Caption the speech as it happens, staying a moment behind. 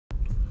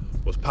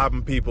What's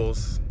poppin',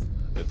 peoples?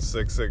 It's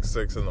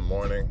 6:66 in the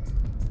morning,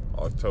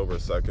 October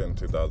 2nd,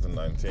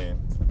 2019.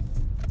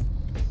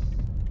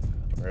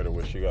 I'm here to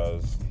wish you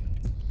guys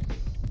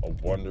a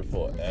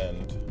wonderful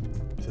end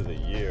to the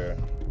year.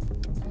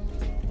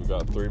 We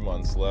got 3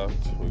 months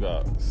left. We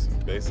got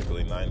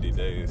basically 90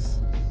 days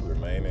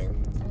remaining.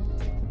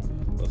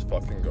 Let's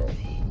fucking go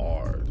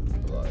hard.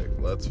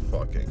 Let's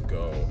fucking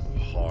go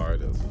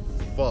hard as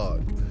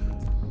fuck.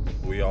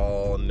 We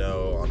all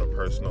know on a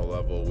personal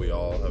level, we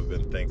all have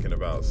been thinking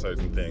about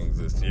certain things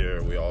this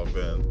year. We all have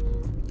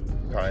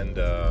been kind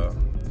of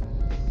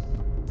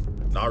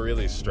not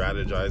really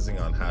strategizing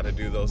on how to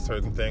do those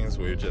certain things.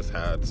 We just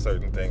had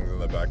certain things in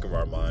the back of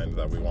our mind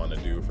that we want to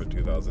do for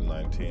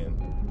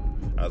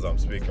 2019. As I'm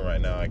speaking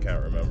right now, I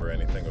can't remember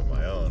anything of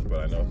my own, but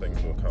I know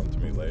things will come to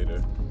me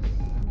later.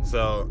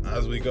 So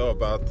as we go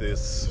about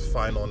this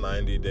final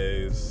 90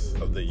 days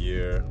of the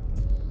year,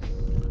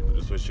 I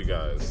just wish you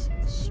guys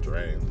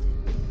strength.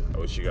 I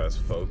wish you guys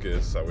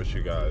focus. I wish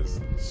you guys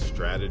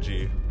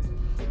strategy.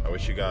 I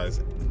wish you guys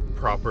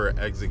proper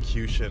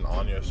execution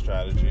on your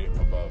strategy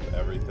above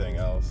everything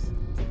else.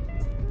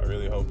 I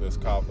really hope this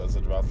cop that's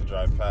about to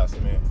drive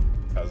past me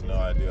has no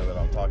idea that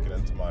I'm talking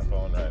into my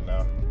phone right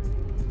now.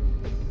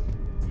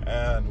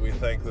 And we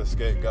thank the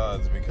skate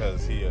gods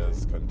because he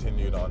has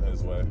continued on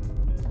his way.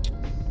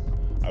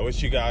 I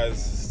wish you guys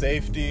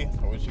safety.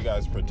 I wish you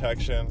guys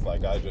protection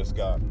like I just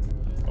got.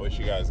 I wish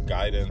you guys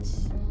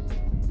guidance.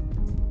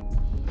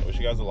 I wish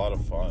you guys a lot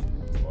of fun.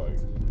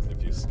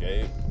 If you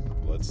skate,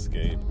 let's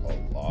skate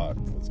a lot.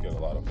 Let's get a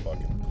lot of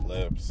fucking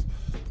clips.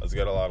 Let's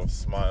get a lot of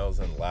smiles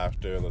and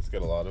laughter. Let's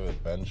get a lot of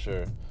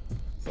adventure.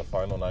 It's the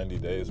final 90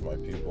 days, my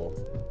people.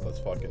 Let's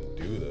fucking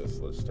do this.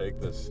 Let's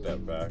take this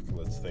step back.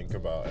 Let's think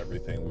about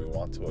everything we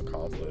want to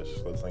accomplish.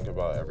 Let's think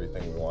about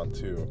everything we want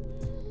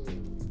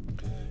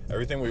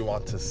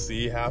to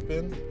see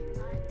happen.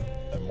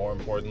 And more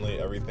importantly,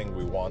 everything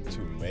we want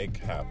to make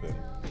happen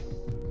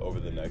over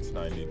the next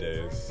 90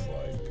 days.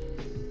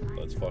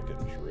 Let's fucking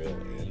drill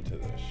into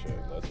this shit.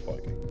 Let's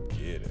fucking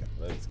get it.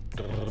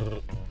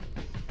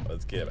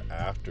 Let's get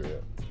after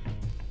it.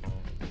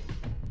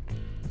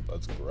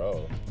 Let's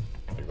grow.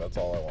 That's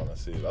all I want to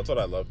see. That's what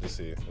I love to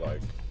see.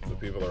 The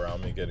people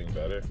around me getting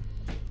better.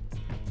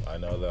 I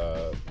know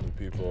that the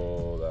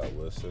people that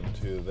listen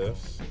to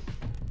this,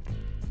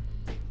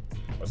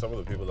 or some of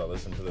the people that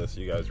listen to this,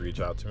 you guys reach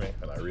out to me,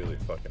 and I really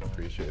fucking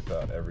appreciate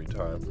that every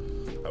time.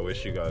 I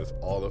wish you guys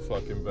all the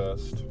fucking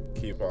best.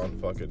 Keep on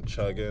fucking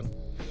chugging.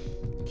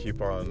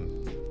 Keep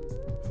on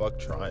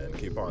trying.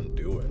 Keep on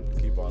doing.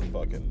 Keep on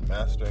fucking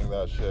mastering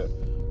that shit.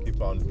 Keep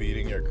on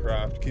beating your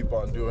craft. Keep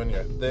on doing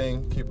your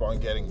thing. Keep on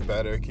getting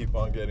better. Keep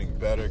on getting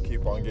better.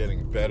 Keep on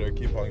getting better.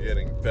 Keep on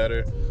getting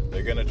better.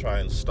 They're gonna try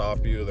and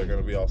stop you. They're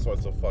gonna be all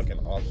sorts of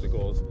fucking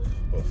obstacles.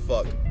 But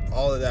fuck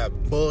all of that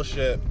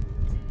bullshit.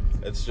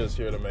 It's just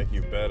here to make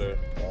you better.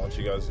 I want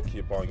you guys to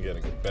keep on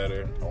getting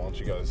better. I want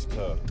you guys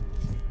to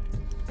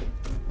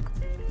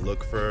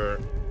look for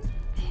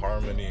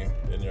harmony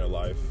in your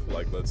life.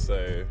 Let's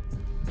say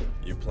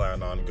you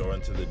plan on going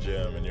to the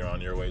gym and you're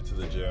on your way to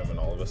the gym and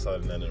all of a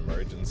sudden an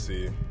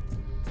emergency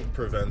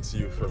prevents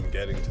you from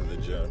getting to the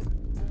gym.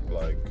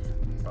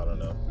 I don't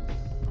know,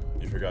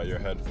 you forgot your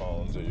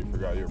headphones, or you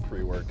forgot your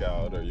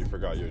pre-workout, or you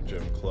forgot your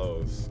gym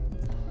clothes.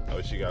 I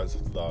wish you guys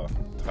the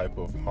type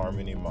of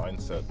harmony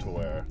mindset to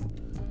where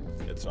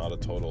it's not a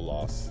total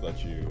loss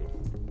that you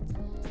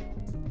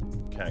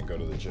can't go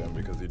to the gym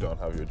because you don't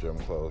have your gym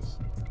clothes.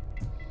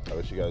 I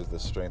wish you guys the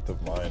strength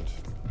of mind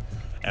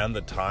and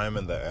the time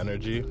and the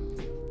energy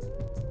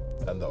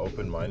and the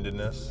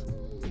open-mindedness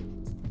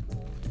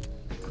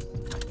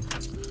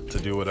to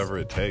do whatever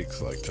it takes,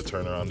 to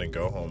turn around and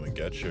go home and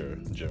get your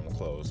gym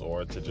clothes,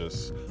 or to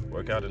just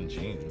work out in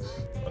jeans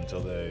until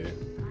they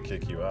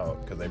kick you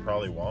out, because they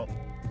probably won't,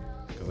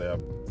 because they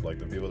have,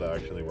 the people that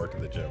actually work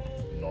at the gym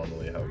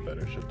normally have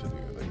better shit to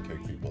do than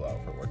kick people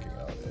out for working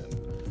out in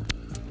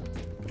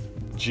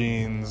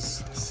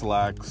jeans,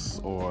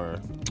 slacks, or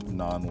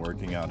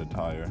non-working out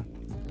attire.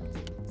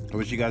 I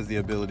wish you guys the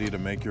ability to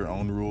make your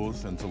own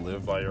rules and to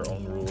live by your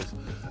own rules.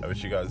 I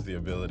wish you guys the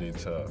ability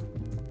to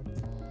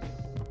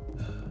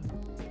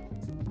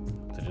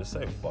just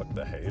say fuck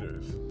the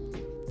haters.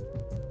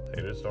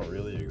 Haters don't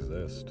really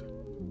exist.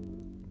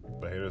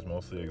 But haters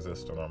mostly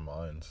exist in our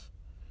minds.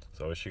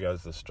 So I wish you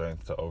guys the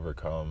strength to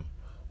overcome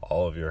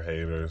all of your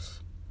haters.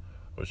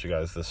 I wish you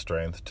guys the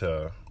strength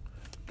to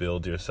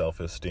build your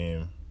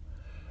self-esteem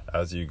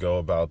as you go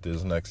about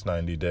these next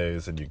 90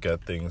 days and you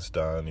get things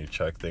done, you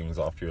check things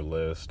off your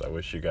list. I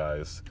wish you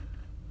guys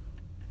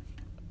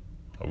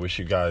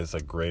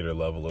a greater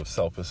level of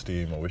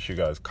self-esteem. I wish you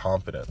guys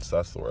confidence.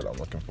 That's the word I'm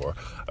looking for.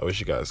 I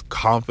wish you guys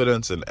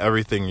confidence in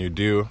everything you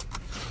do.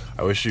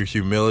 I wish you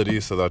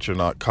humility so that you're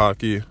not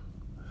cocky.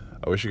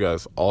 I wish you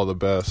guys all the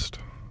best.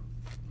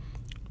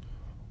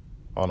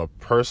 On a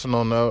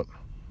personal note,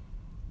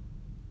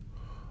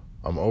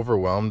 I'm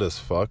overwhelmed as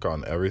fuck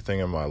on everything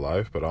in my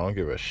life, but I don't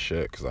give a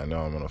shit because I know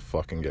I'm gonna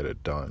fucking get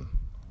it done.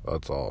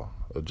 That's all.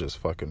 It just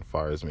fucking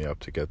fires me up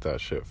to get that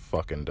shit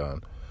fucking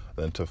done.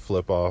 Then to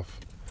flip off,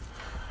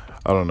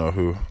 I don't know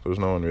who. There's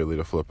no one really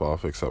to flip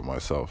off except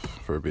myself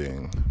for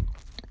being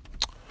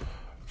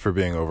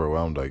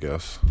overwhelmed, I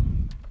guess.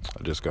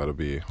 I just got to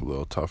be a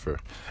little tougher.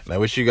 And I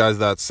wish you guys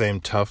that same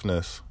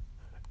toughness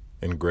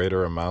in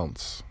greater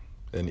amounts,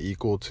 in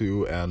equal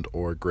to and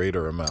or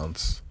greater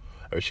amounts.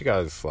 I wish you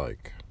guys,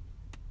 like,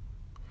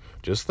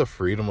 just the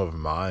freedom of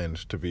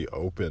mind to be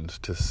opened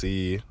to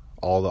see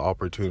all the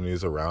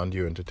opportunities around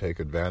you and to take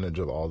advantage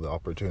of all the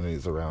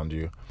opportunities around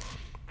you.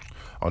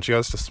 I want you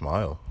guys to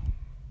smile.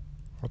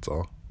 That's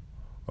all.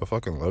 I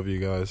fucking love you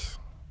guys.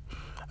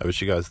 I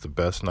wish you guys the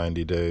best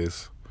 90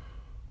 days.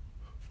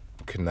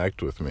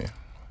 Connect with me.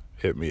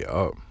 Hit me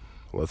up.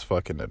 Let's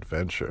fucking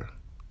adventure.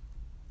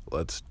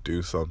 Let's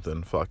do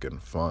something fucking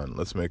fun.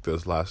 Let's make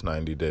those last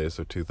 90 days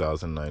of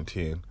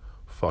 2019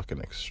 fucking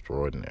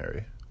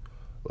extraordinary.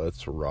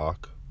 Let's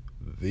rock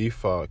the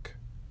fuck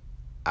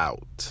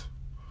out.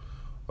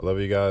 I love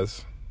you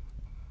guys.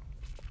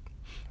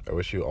 I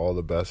wish you all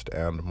the best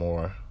and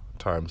more.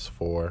 Times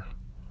 4,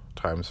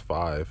 times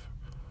 5.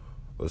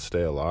 Let's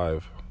stay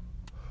alive.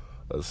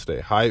 Let's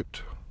stay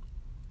hyped.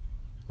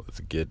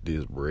 Let's get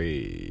this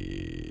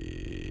bread.